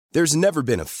There's never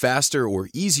been a faster or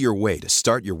easier way to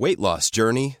start your weight loss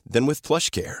journey than with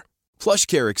PlushCare.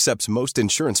 PlushCare accepts most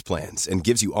insurance plans and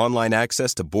gives you online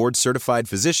access to board-certified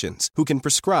physicians who can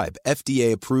prescribe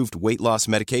FDA-approved weight loss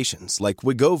medications like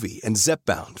Wegovy and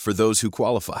Zepbound for those who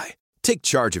qualify. Take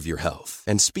charge of your health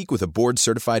and speak with a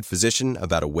board-certified physician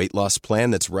about a weight loss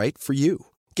plan that's right for you.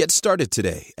 Get started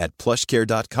today at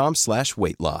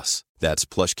plushcare.com/weight-loss. That's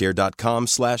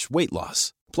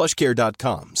plushcare.com/weight-loss.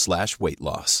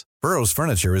 plushcare.com/weight-loss. Burrow's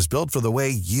furniture is built for the way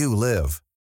you live.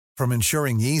 From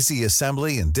ensuring easy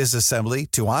assembly and disassembly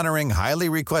to honoring highly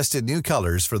requested new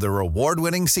colors for their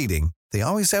award-winning seating, they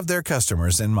always have their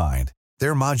customers in mind.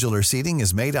 Their modular seating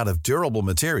is made out of durable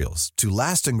materials to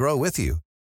last and grow with you.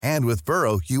 And with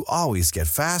Burrow, you always get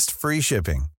fast, free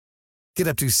shipping. Get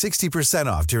up to 60%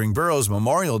 off during Burrow's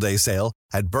Memorial Day sale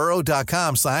at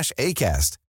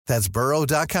burrow.com/ACAST. That's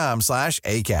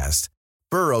burrow.com/ACAST.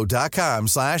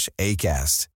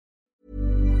 burrow.com/ACAST.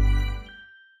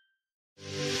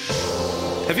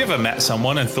 Have you ever met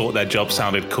someone and thought their job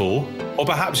sounded cool? Or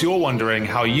perhaps you're wondering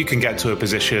how you can get to a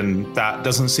position that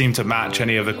doesn't seem to match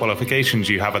any of the qualifications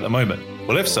you have at the moment?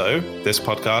 Well, if so, this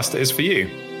podcast is for you.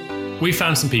 We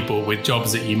found some people with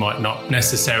jobs that you might not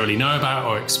necessarily know about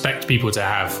or expect people to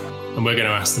have, and we're going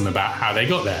to ask them about how they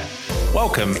got there.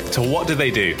 Welcome to What Do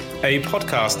They Do? A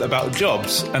podcast about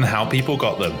jobs and how people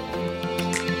got them.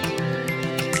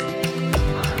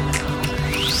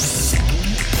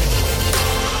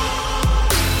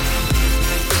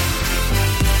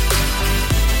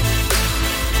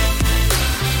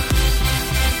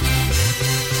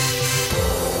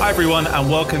 Hi everyone, and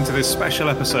welcome to this special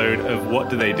episode of What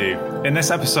Do They Do? In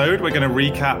this episode, we're going to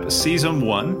recap season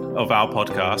 1 of our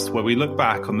podcast, where we look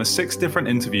back on the 6 different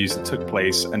interviews that took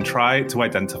place and try to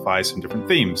identify some different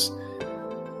themes.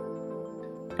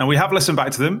 And we have listened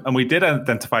back to them, and we did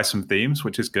identify some themes,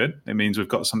 which is good. It means we've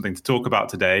got something to talk about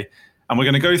today. And we're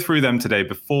going to go through them today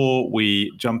before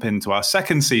we jump into our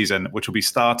second season, which will be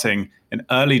starting in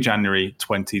early January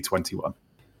 2021.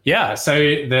 Yeah, so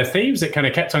the themes that kind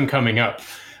of kept on coming up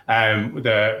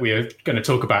that we're going to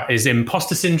talk about is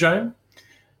imposter syndrome,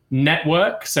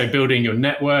 network, so building your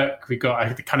network. We've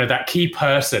got kind of that key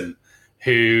person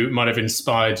who might have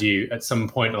inspired you at some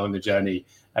point along the journey,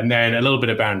 and then a little bit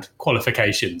about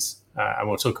qualifications, and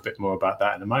we'll talk a bit more about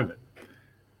that in a moment.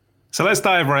 So let's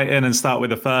dive right in and start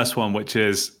with the first one, which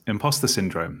is imposter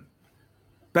syndrome.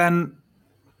 Ben,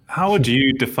 how would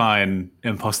you define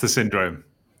imposter syndrome?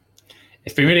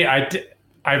 It's been really,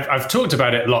 I've talked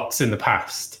about it lots in the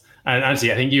past. And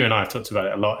actually, I think you and I have talked about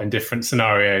it a lot in different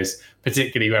scenarios,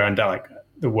 particularly around like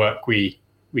the work we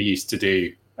used to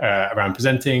do around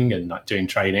presenting and like doing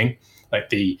training, like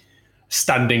the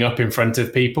standing up in front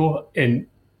of people in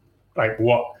like,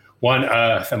 why on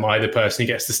earth am I the person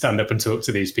who gets to stand up and talk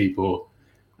to these people?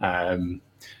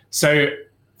 So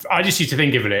I just used to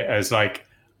think of it as like,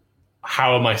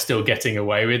 how am I still getting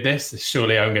away with this?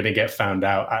 Surely I'm going to get found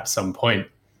out at some point.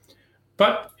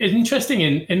 But it's interesting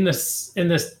in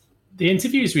the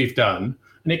interviews we've done,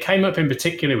 and it came up in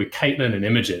particular with Caitlin and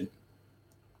Imogen,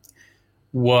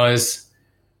 was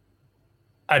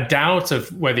a doubt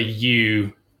of whether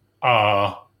you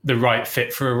are the right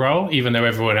fit for a role, even though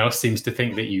everyone else seems to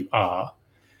think that you are.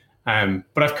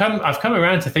 But I've come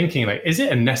around to thinking, like, is it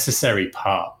a necessary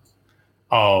part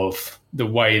of the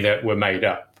way that we're made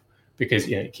up? Because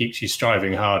it keeps you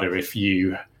striving harder if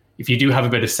you do have a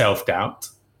bit of self-doubt.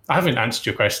 I haven't answered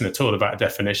your question at all about a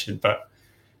definition, but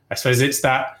I suppose it's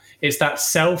that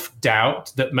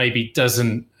self-doubt that maybe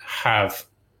doesn't have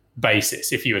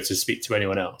basis if you were to speak to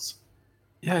anyone else.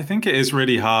 Yeah, I think it is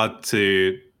really hard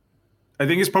I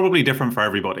think it's probably different for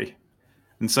everybody.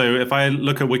 And so if I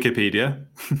look at Wikipedia,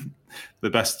 the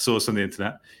best source on the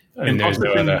internet, there's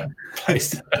no other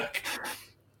place to look.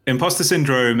 Imposter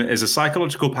syndrome is a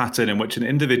psychological pattern in which an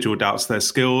individual doubts their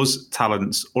skills,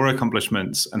 talents, or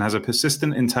accomplishments and has a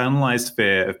persistent internalized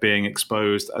fear of being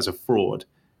exposed as a fraud,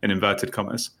 in inverted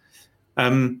commas.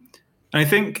 And I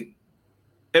think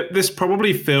this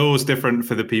probably feels different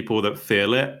for the people that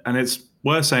feel it. And it's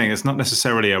worth saying it's not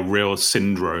necessarily a real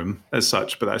syndrome as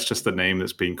such, but that's just the name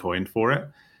that's been coined for it.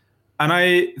 And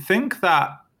I think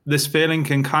that this feeling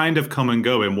can kind of come and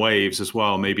go in waves as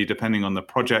well, maybe depending on the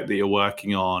project that you're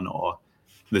working on or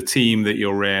the team that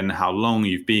you're in, how long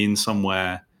you've been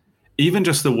somewhere, even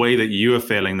just the way that you are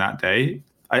feeling that day.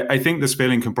 I think this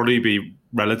feeling can probably be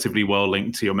relatively well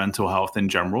linked to your mental health in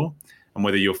general and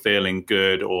whether you're feeling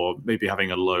good or maybe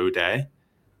having a low day.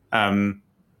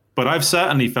 But I've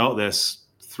certainly felt this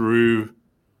through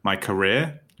my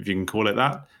career, if you can call it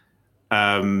that,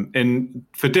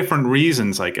 for different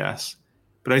reasons, I guess.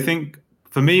 But I think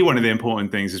for me, one of the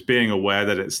important things is being aware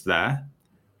that it's there.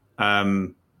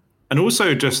 And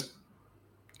also just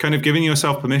kind of giving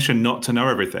yourself permission not to know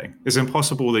everything. It's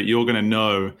impossible that you're going to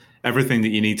know everything that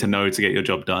you need to know to get your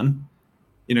job done.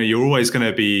 You're always going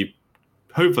to be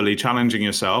hopefully challenging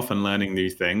yourself and learning new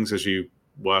things as you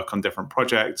work on different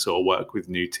projects or work with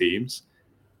new teams.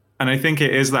 And I think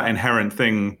it is that inherent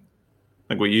thing,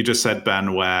 like what you just said,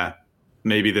 Ben, where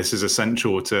maybe this is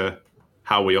essential to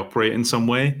how we operate in some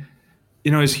way.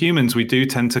 As humans, we do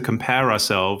tend to compare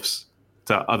ourselves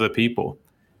to other people.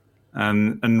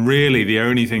 And really, the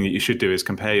only thing that you should do is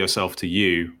compare yourself to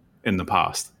you in the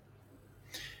past.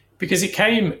 Because it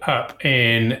came up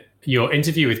in your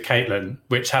interview with Caitlin,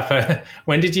 which happened.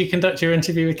 When did you conduct your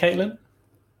interview with Caitlin?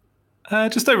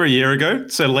 Just over a year ago,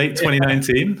 so late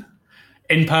 2019.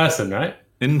 In person, right?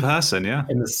 In person, yeah.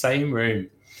 In the same room.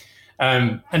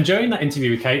 And during that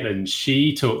interview with Caitlin,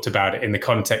 she talked about it in the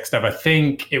context of, I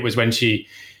think it was when she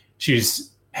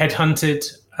was headhunted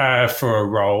for a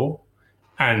role,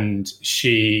 and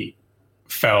she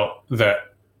felt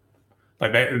that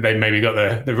like they maybe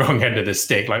got the wrong end of the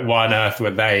stick. Like, why on earth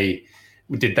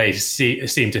did they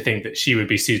seem to think that she would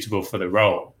be suitable for the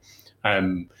role?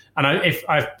 And if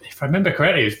I remember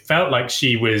correctly, it felt like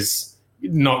she was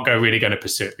not really going to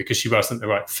pursue it because she wasn't the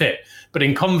right fit. But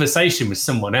in conversation with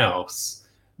someone else,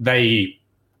 they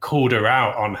called her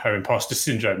out on her imposter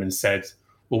syndrome and said,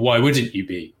 well, why wouldn't you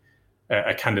be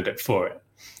a candidate for it?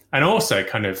 And also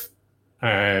kind of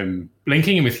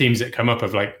linking in with themes that come up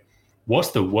of like,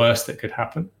 what's the worst that could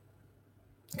happen?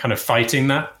 Kind of fighting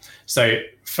that. So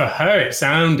for her, it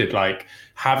sounded like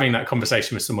having that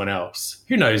conversation with someone else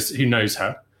who knows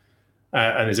her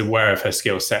and is aware of her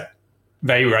skill set.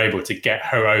 They were able to get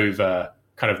her over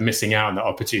kind of missing out on the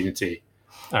opportunity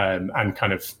and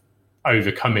kind of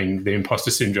overcoming the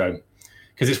imposter syndrome.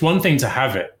 Because it's one thing to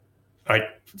have it, like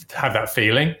to have that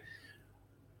feeling,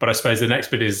 but I suppose the next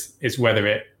bit is whether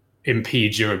it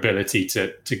impedes your ability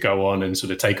to go on and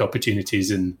sort of take opportunities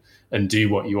and do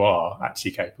what you are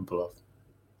actually capable of.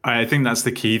 I think that's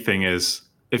the key thing is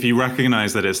if you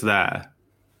recognize that it's there,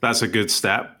 that's a good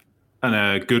step and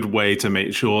a good way to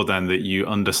make sure then that you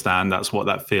understand that's what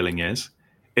that feeling is.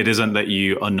 It isn't that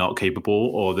you are not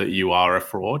capable or that you are a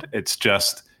fraud. It's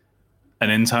just an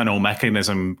internal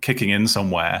mechanism kicking in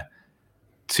somewhere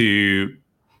to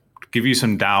give you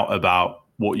some doubt about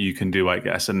what you can do, I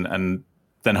guess. And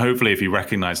then hopefully if you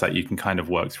recognize that, you can kind of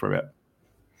work through it.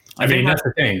 I mean, that's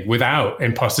the thing. Without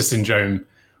imposter syndrome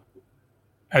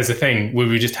as a thing, we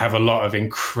would just have a lot of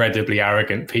incredibly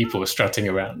arrogant people strutting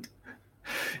around.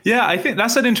 Yeah, I think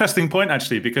that's an interesting point,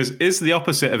 actually, because is the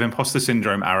opposite of imposter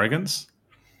syndrome arrogance?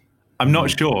 I'm not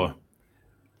sure.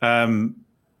 And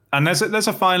there's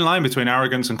a fine line between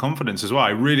arrogance and confidence as well.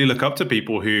 I really look up to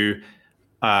people who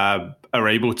are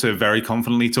able to very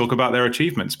confidently talk about their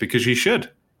achievements, because you should.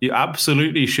 You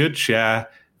absolutely should share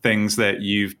things that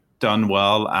you've done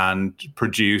well and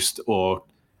produced, or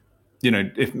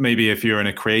if you're in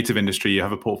a creative industry, you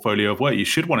have a portfolio of work, you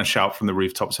should want to shout from the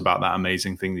rooftops about that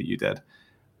amazing thing that you did.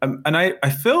 And I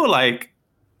feel like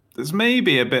there's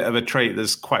maybe a bit of a trait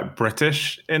that's quite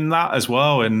British in that as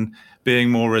well, and being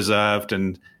more reserved,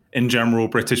 and in general,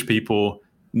 British people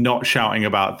not shouting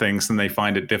about things and they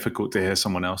find it difficult to hear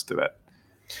someone else do it.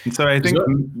 And so I think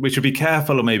we should be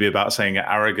careful maybe about saying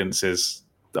arrogance is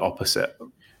the opposite.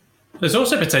 There's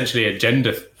also potentially a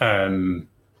gender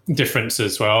difference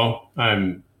as well.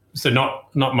 So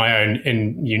not my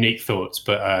own unique thoughts,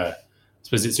 but I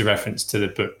suppose it's a reference to the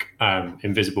book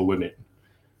Invisible Women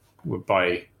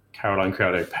by Caroline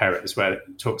Criado Perez, where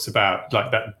it talks about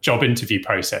like that job interview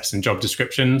process and job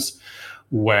descriptions,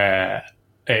 where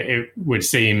it would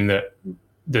seem that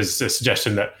there's a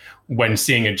suggestion that when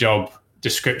seeing a job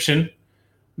description,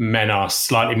 men are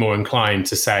slightly more inclined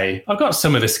to say, I've got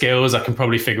some of the skills, I can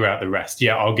probably figure out the rest.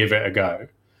 Yeah, I'll give it a go.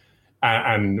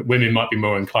 And women might be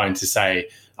more inclined to say,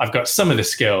 I've got some of the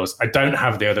skills, I don't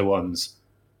have the other ones,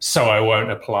 so I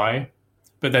won't apply.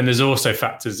 But then there's also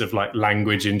factors of like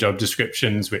language in job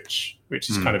descriptions, which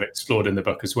is kind of explored in the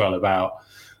book as well, about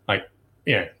like,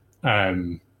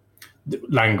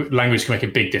 language can make a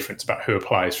big difference about who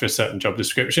applies for a certain job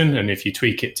description. And if you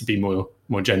tweak it to be more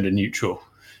gender neutral,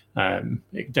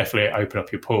 it definitely open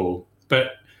up your pool.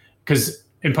 But because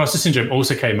imposter syndrome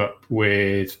also came up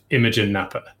with Imogen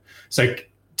Napper. So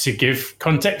to give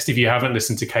context, if you haven't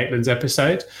listened to Caitlin's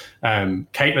episode,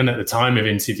 Caitlin at the time of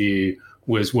interview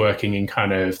was working in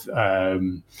kind of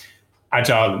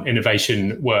agile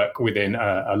innovation work within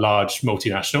a large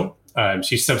multinational.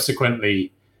 She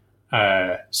subsequently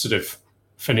sort of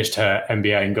finished her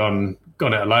MBA and gone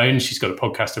it alone. She's got a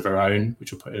podcast of her own,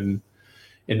 which we'll put in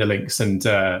the links. And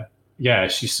yeah,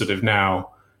 she's sort of now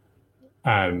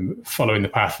following the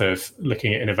path of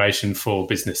looking at innovation for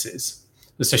businesses.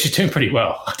 So she's doing pretty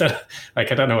well. I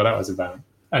don't know what that was about.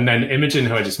 And then Imogen,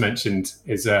 who I just mentioned,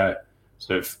 is a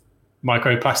sort of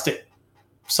microplastic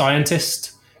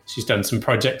scientist. She's done some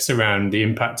projects around the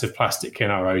impact of plastic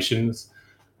in our oceans.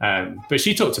 But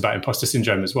she talked about imposter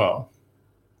syndrome as well.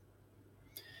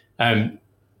 In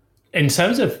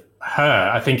terms of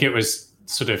her, I think it was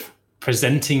sort of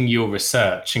presenting your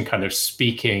research and kind of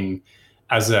speaking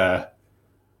as a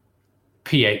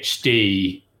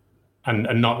PhD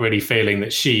and not really feeling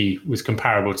that she was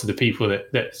comparable to the people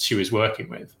that she was working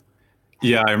with.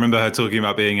 Yeah, I remember her talking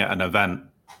about being at an event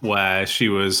where she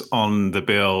was on the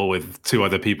bill with two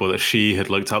other people that she had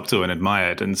looked up to and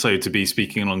admired. And so to be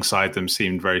speaking alongside them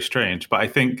seemed very strange. But I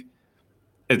think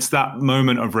it's that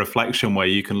moment of reflection where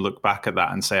you can look back at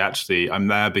that and say, actually, I'm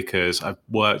there because I've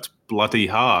worked bloody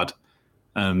hard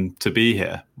to be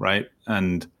here, right?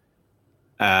 And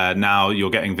now you're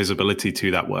getting visibility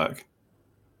to that work.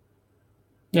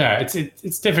 Yeah,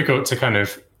 it's difficult to kind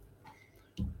of,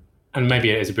 and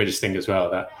maybe it is a British thing as well,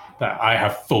 that I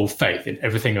have full faith in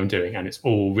everything I'm doing and it's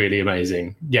all really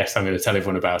amazing. Yes, I'm going to tell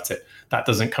everyone about it. That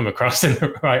doesn't come across in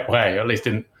the right way, or at least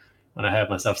didn't when I heard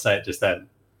myself say it just then.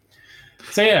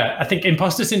 So yeah, I think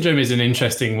imposter syndrome is an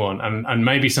interesting one and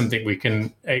maybe something we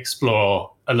can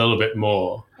explore a little bit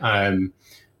more. And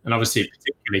obviously it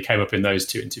particularly came up in those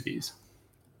two interviews.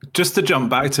 Just to jump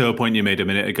back to a point you made a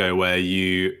minute ago where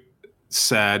you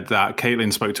said that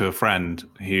Caitlin spoke to a friend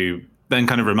who then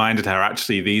kind of reminded her,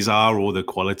 actually, these are all the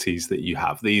qualities that you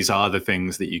have. These are the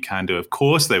things that you can do. Of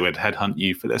course, they would headhunt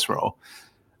you for this role.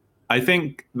 I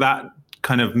think that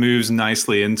kind of moves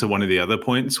nicely into one of the other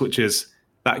points, which is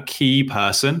that key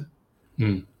person.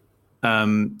 In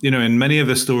many of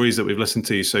the stories that we've listened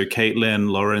to, so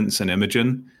Caitlin, Lawrence, and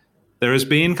Imogen, there has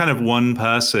been kind of one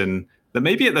person that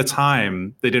maybe at the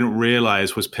time they didn't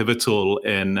realize was pivotal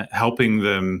in helping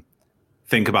them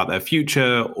think about their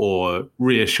future or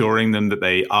reassuring them that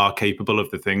they are capable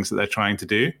of the things that they're trying to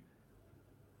do.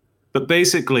 But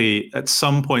basically, at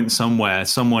some point somewhere,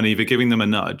 someone either giving them a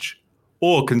nudge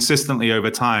or consistently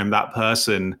over time, that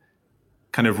person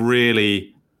kind of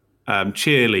really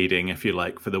cheerleading, if you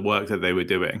like, for the work that they were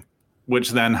doing,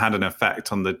 which then had an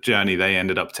effect on the journey they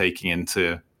ended up taking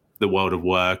into the world of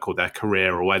work or their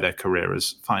career or where their career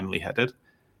is finally headed.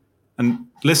 And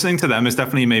listening to them has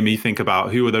definitely made me think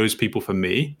about who are those people for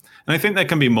me. And I think there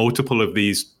can be multiple of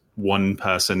these one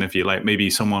person, if you like, maybe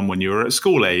someone when you were at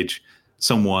school age,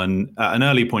 someone at an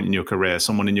early point in your career,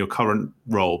 someone in your current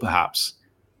role, perhaps.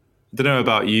 I don't know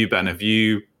about you, Ben. Have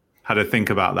you had to think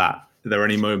about that? Are there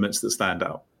any moments that stand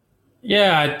out?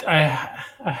 Yeah,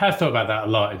 I have thought about that a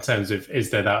lot in terms of, is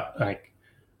there that like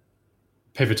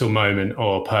pivotal moment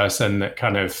or person that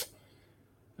kind of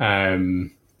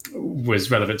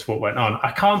was relevant to what went on?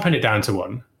 I can't pin it down to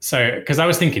one. So, because I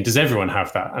was thinking, does everyone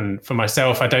have that? And for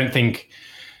myself, I don't think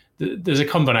there's a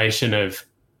combination of,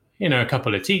 a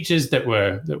couple of teachers that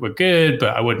were good,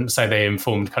 but I wouldn't say they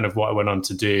informed kind of what I went on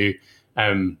to do.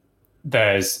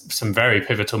 There's some very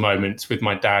pivotal moments with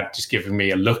my dad just giving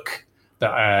me a look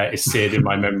that is seared in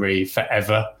my memory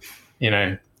forever,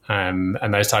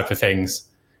 and those type of things.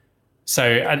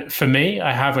 So for me,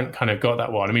 I haven't kind of got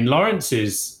that one. I mean,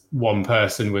 Lawrence's one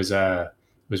person was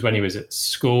when he was at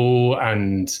school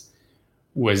and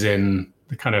was in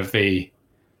the kind of the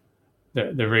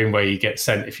room where you get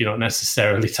sent if you're not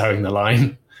necessarily towing the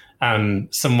line, and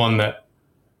someone that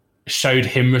showed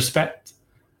him respect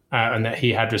and that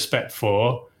he had respect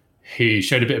for, who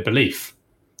showed a bit of belief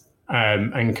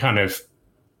and kind of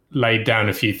laid down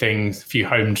a few things, a few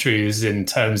home truths in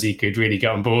terms he could really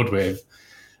get on board with,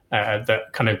 that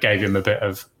kind of gave him a bit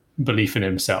of belief in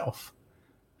himself.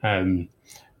 So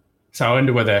I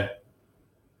wonder whether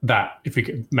that, if we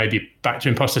could maybe back to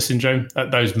imposter syndrome,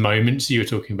 at those moments you were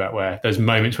talking about, where those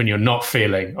moments when you're not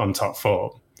feeling on top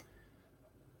form,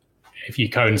 if you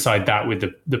coincide that with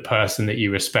the person that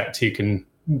you respect who can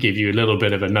give you a little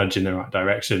bit of a nudge in the right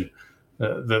direction,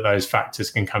 that those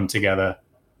factors can come together.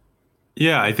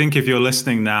 Yeah, I think if you're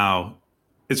listening now,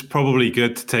 it's probably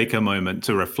good to take a moment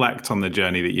to reflect on the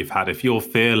journey that you've had. If you're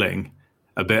feeling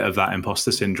a bit of that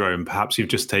imposter syndrome, perhaps you've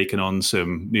just taken on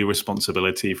some new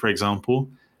responsibility, for example,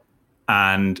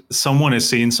 and someone has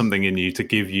seen something in you to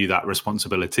give you that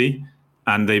responsibility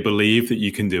and they believe that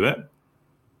you can do it.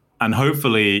 And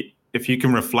hopefully, if you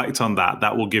can reflect on that,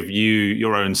 that will give you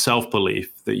your own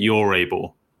self-belief that you're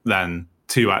able then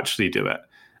to actually do it.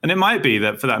 And it might be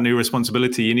that for that new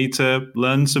responsibility, you need to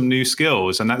learn some new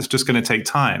skills, and that's just going to take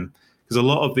time, because a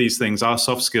lot of these things are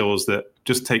soft skills that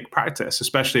just take practice,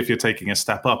 especially if you're taking a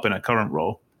step up in a current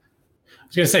role.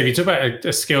 was going to say, if you talk about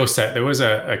a skill set, there was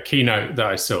a keynote that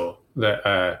I saw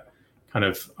that kind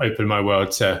of opened my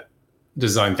world to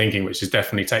design thinking, which has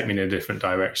definitely taken me in a different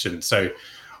direction. So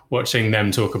watching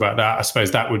them talk about that, I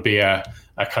suppose that would be a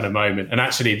kind of moment. And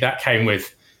actually that came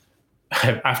with,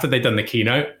 after they'd done the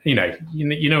keynote, you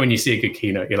know, when you see a good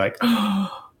keynote, you're like,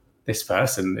 oh, this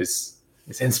person is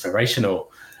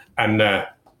inspirational. And I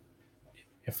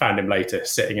found him later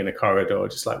sitting in a corridor,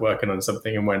 just like working on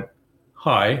something, and went,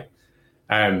 hi.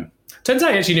 Turns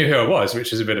out he actually knew who I was,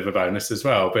 which was a bit of a bonus as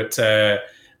well. But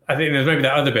I think there's maybe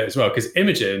that other bit as well, because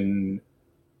Imogen,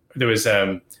 there was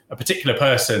a particular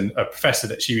person, a professor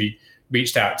that she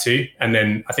reached out to, and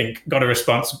then I think got a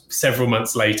response several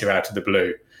months later out of the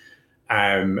blue.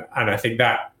 And I think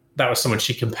that was someone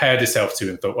she compared herself to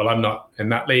and thought, well, I'm not in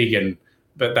that league.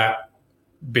 But that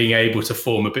being able to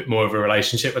form a bit more of a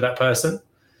relationship with that person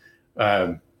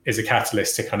is a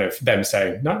catalyst to kind of them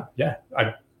saying, no, yeah,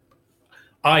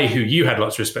 I who you had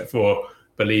lots of respect for,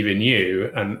 believe in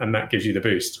you, and that gives you the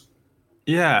boost.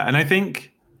 Yeah, and I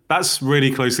think that's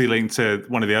really closely linked to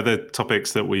one of the other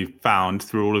topics that we've found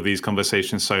through all of these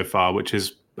conversations so far, which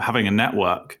is having a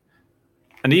network.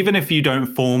 And even if you don't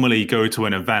formally go to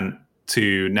an event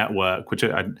to network, which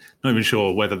I'm not even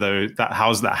sure whether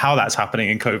how that's happening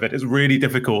in COVID, it's really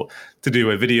difficult to do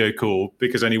a video call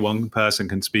because only one person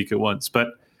can speak at once. But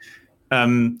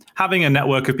having a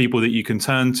network of people that you can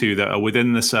turn to that are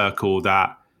within the circle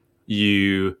that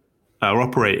you are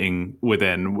operating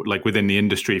within, like within the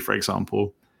industry, for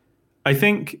example. I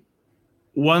think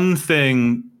one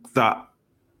thing that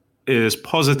is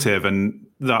positive and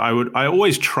that I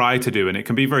always try to do, and it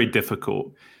can be very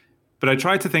difficult, but I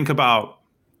try to think about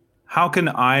how can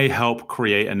I help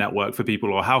create a network for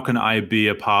people, or how can I be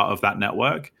a part of that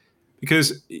network?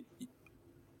 Because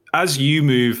as you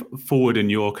move forward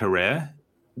in your career,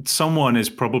 someone is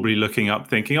probably looking up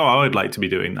thinking, oh, I would like to be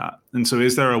doing that. And so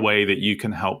is there a way that you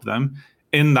can help them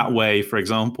in that way? For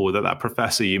example, that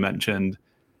professor you mentioned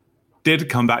did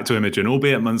come back to Imogen,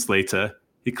 albeit months later.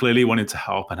 He clearly wanted to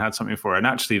help and had something for her. And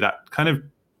actually that kind of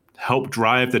helped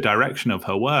drive the direction of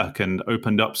her work and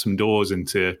opened up some doors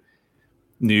into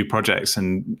new projects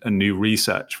and new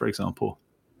research, for example.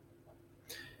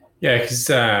 Yeah, because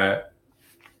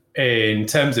in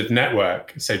terms of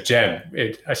network, so Gem,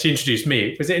 she introduced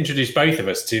me. Was it introduced both of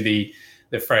us to the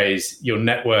phrase, your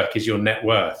network is your net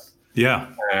worth? Yeah.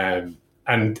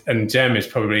 And Gem is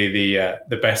probably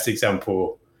the best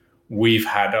example we've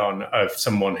had of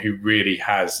someone who really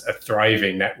has a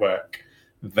thriving network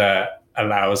that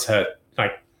allows her,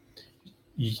 like,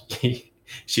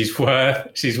 she's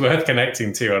worth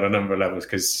connecting to on a number of levels,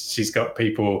 because she's got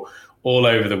people all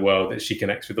over the world that she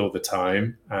connects with all the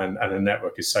time, and her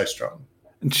network is so strong.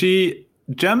 And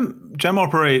Gem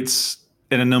operates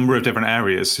in a number of different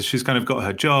areas. So she's kind of got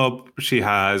her job, she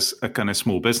has a kind of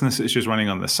small business that she's running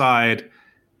on the side.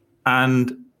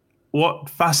 And what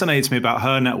fascinates me about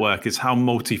her network is how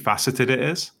multifaceted it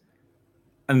is,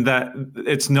 and that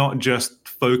it's not just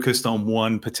focused on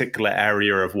one particular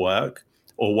area of work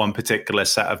or one particular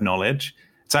set of knowledge.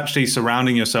 It's actually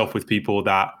surrounding yourself with people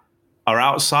that are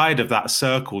outside of that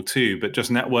circle too, but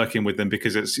just networking with them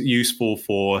because it's useful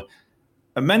for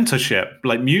a mentorship,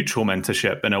 like mutual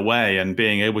mentorship in a way, and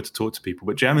being able to talk to people.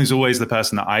 But Gem is always the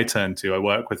person that I turn to. I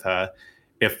work with her.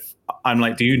 If I'm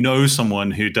like, do you know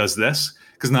someone who does this?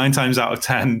 Because 9 times out of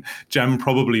 10, Gem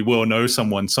probably will know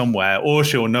someone somewhere, or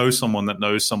she'll know someone that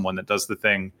knows someone that does the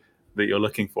thing that you're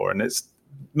looking for. And it's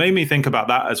made me think about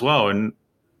that as well, and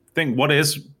think,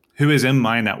 who is in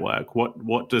my network?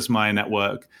 What does my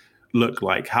network look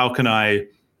like? How can I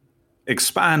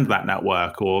expand that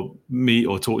network or meet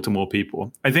or talk to more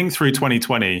people? I think through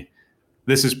 2020,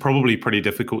 this is probably pretty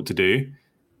difficult to do.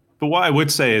 But what I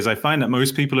would say is I find that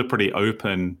most people are pretty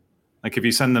open. Like if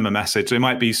you send them a message, they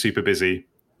might be super busy,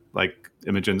 like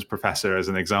Imogen's professor as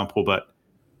an example, but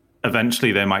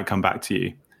eventually they might come back to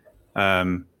you.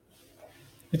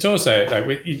 It's also like,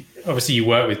 obviously you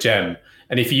work with Gem,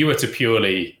 and if you were to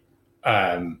purely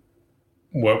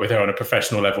work with her on a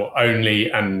professional level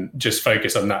only and just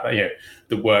focus on that,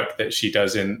 the work that she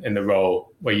does in the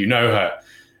role where you know her,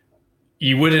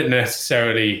 you wouldn't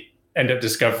necessarily end up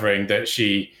discovering that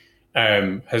she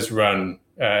has run.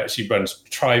 She runs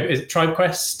Tribe. Is it Tribe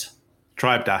Quest?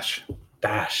 Tribe Dash.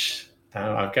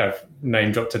 I've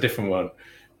name dropped a different one.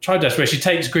 Tribe Dash, where she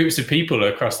takes groups of people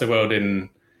across the world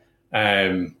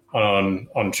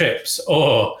on trips,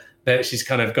 or that she's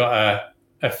kind of got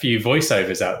a few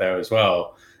voiceovers out there as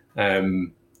well.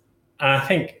 And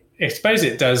I suppose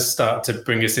it does start to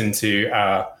bring us into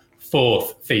our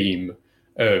fourth theme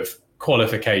of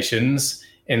qualifications,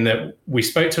 in that we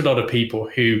spoke to a lot of people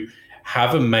who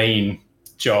have a main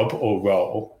job or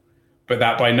role, but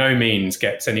that by no means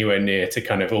gets anywhere near to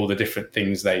kind of all the different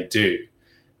things they do.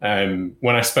 When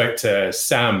I spoke to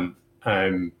Sam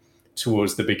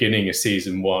towards the beginning of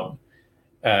season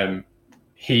 1,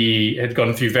 he had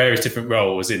gone through various different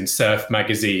roles in surf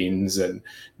magazines and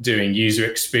doing user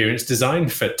experience design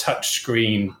for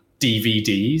touchscreen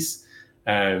DVDs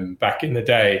back in the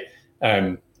day,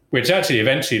 which actually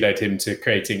eventually led him to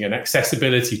creating an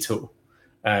accessibility tool.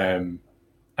 And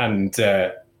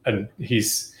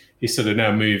he's sort of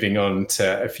now moving on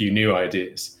to a few new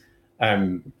ideas.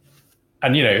 And,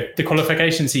 the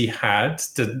qualifications he had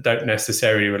don't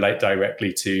necessarily relate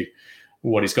directly to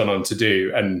what he's gone on to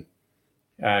do. And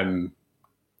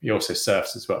he also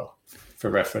surfs as well, for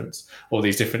reference. All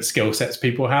these different skill sets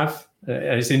people have.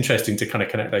 And it's interesting to kind of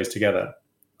connect those together.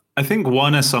 I think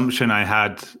one assumption I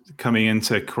had coming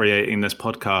into creating this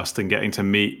podcast and getting to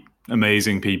meet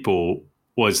amazing people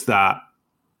was that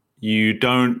you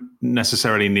don't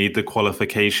necessarily need the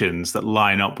qualifications that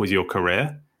line up with your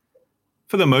career.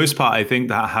 For the most part, I think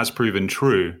that has proven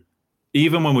true.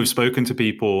 Even when we've spoken to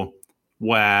people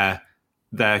where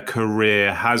their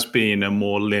career has been a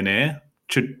more linear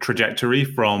trajectory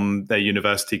from their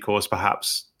university course,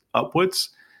 perhaps upwards,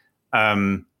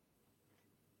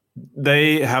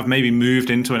 they have maybe moved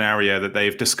into an area that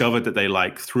they've discovered that they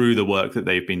like through the work that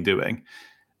they've been doing.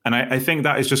 And I think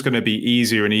that is just going to be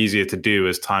easier and easier to do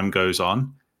as time goes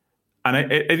on.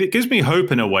 And it gives me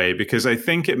hope in a way, because I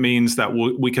think it means that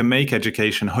we can make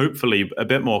education hopefully a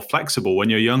bit more flexible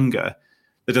when you're younger.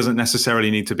 There doesn't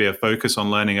necessarily need to be a focus on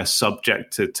learning a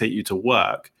subject to take you to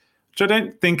work, which I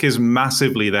don't think is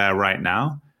massively there right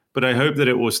now. But I hope that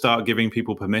it will start giving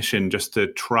people permission just to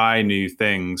try new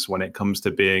things when it comes to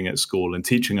being at school and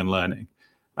teaching and learning.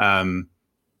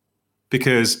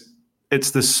 Because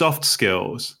it's the soft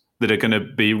skills that are going to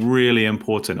be really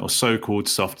important, or so-called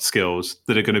soft skills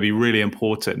that are going to be really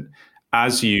important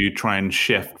as you try and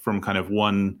shift from kind of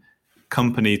one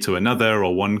company to another,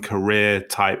 or one career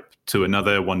type to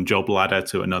another, one job ladder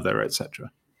to another,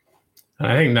 etc. And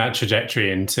I think that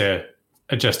trajectory into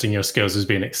adjusting your skills has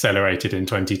been accelerated in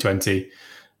 2020.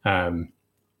 A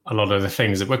lot of the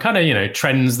things that were kind of,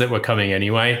 trends that were coming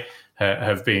anyway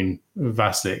have been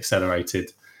vastly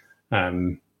accelerated.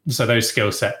 So those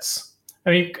skill sets, I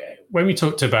mean, when we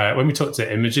talked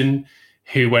to Imogen,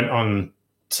 who went on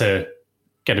to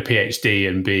get a PhD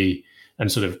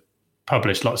and sort of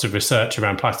publish lots of research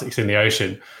around plastics in the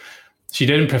ocean, she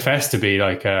didn't profess to be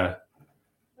like a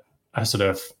sort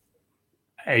of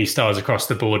A stars across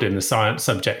the board in the science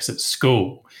subjects at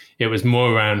school. It was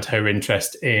more around her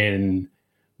interest in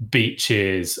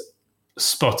beaches,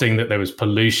 spotting that there was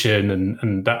pollution,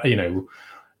 and that,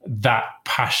 that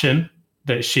passion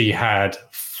that she had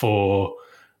for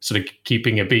sort of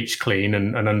keeping a beach clean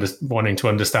and wanting to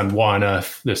understand why on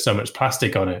earth there's so much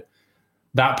plastic on it.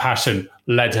 That passion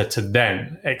led her to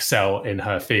then excel in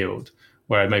her field,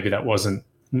 where maybe that wasn't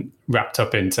wrapped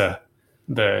up into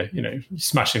the,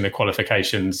 smashing the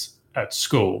qualifications at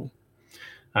school.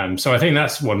 So I think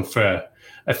that's one for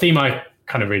a theme I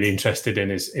kind of really interested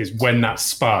in is when that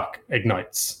spark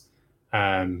ignites.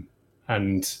 And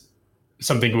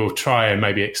something we'll try and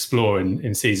maybe explore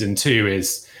in season 2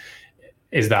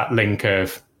 is that link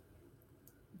of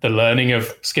the learning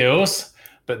of skills,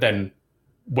 but then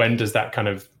when does that kind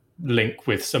of link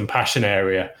with some passion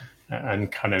area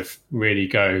and kind of really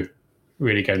go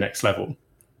next level?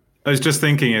 I was just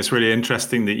thinking it's really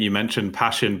interesting that you mentioned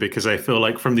passion, because I feel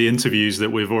like from the interviews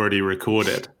that we've already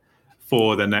recorded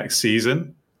for the next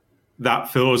season, that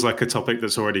feels like a topic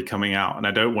that's already coming out, and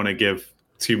I don't want to give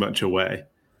too much away.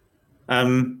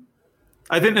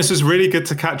 I think this is really good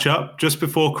to catch up just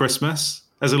before Christmas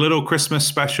as a little Christmas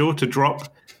special to drop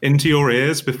into your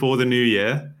ears before the new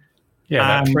year.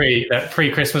 Yeah, that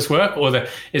pre-Christmas work, or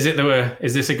is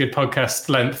this a good podcast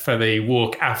length for the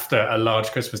walk after a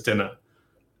large Christmas dinner?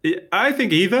 I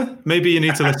think either. Maybe you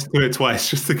need to listen to it twice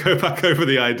just to go back over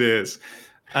the ideas.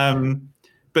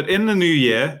 But in the new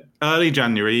year, early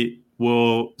January,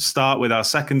 we'll start with our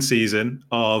second season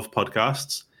of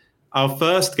podcasts. Our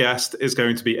first guest is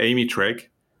going to be Amy Trigg,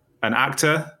 an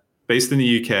actor based in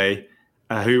the UK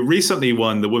who recently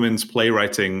won the Women's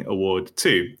Playwriting Award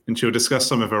too. And she'll discuss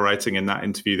some of her writing in that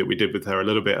interview that we did with her a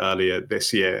little bit earlier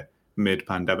this year,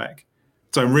 mid-pandemic.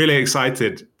 So I'm really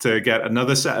excited to get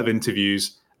another set of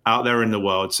interviews out there in the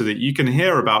world so that you can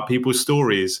hear about people's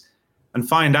stories and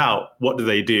find out what do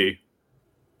they do.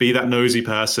 Be that nosy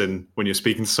person when you're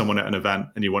speaking to someone at an event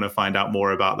and you want to find out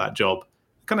more about that job.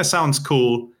 It kind of sounds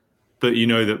cool, but you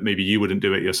know that maybe you wouldn't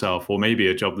do it yourself, or maybe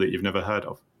a job that you've never heard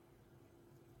of.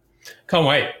 Can't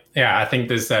wait. Yeah, I think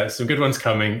there's some good ones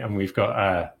coming, and we've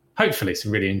got hopefully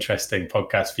some really interesting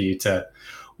podcasts for you to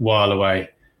while away,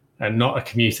 and not a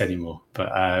commute anymore,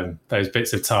 but those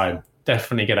bits of time,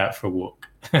 definitely get out for a walk.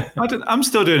 I'm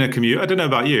still doing a commute. I don't know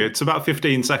about you. It's about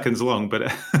 15 seconds long,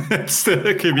 but it's still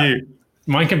a commute.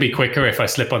 Mine can be quicker if I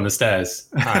slip on the stairs.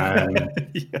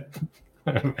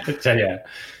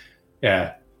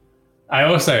 Yeah. I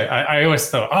always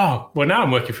thought, oh, well, now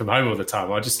I'm working from home all the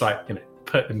time. I'll just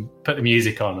put the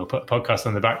music on or put a podcast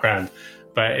on the background,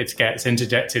 but it gets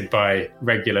interjected by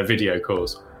regular video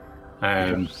calls.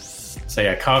 So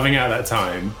yeah, carving out that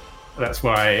time. That's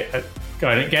why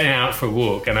getting out for a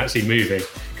walk and actually moving,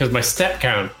 because my step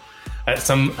count at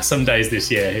some days this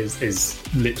year is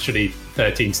literally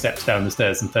 13 steps down the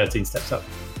stairs and 13 steps up.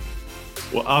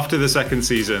 Well, after the second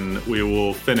season, we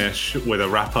will finish with a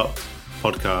wrap-up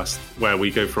podcast where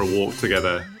we go for a walk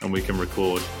together and we can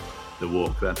record the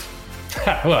walk then.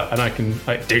 Well, and I can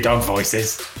do dog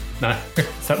voices. No,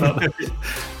 is that not?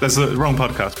 That's the wrong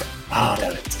podcast. But... Oh,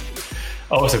 damn it.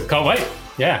 Awesome. Can't wait.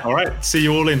 Yeah. All right. See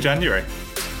you all in January.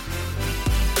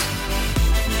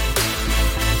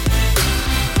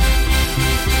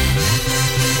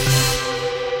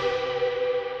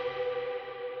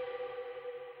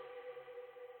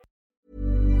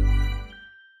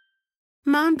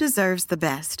 Mom deserves the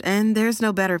best, and there's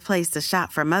no better place to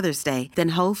shop for Mother's Day than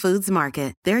Whole Foods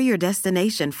Market. They're your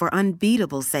destination for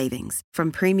unbeatable savings,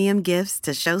 from premium gifts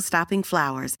to show-stopping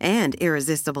flowers and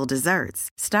irresistible desserts.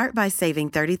 Start by saving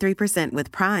 33%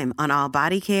 with Prime on all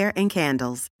body care and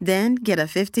candles. Then get a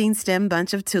 15-stem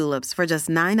bunch of tulips for just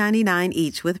 $9.99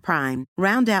 each with Prime.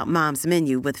 Round out Mom's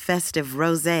menu with festive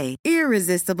rosé,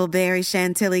 irresistible berry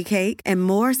chantilly cake, and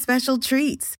more special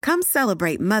treats. Come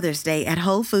celebrate Mother's Day at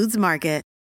Whole Foods Market.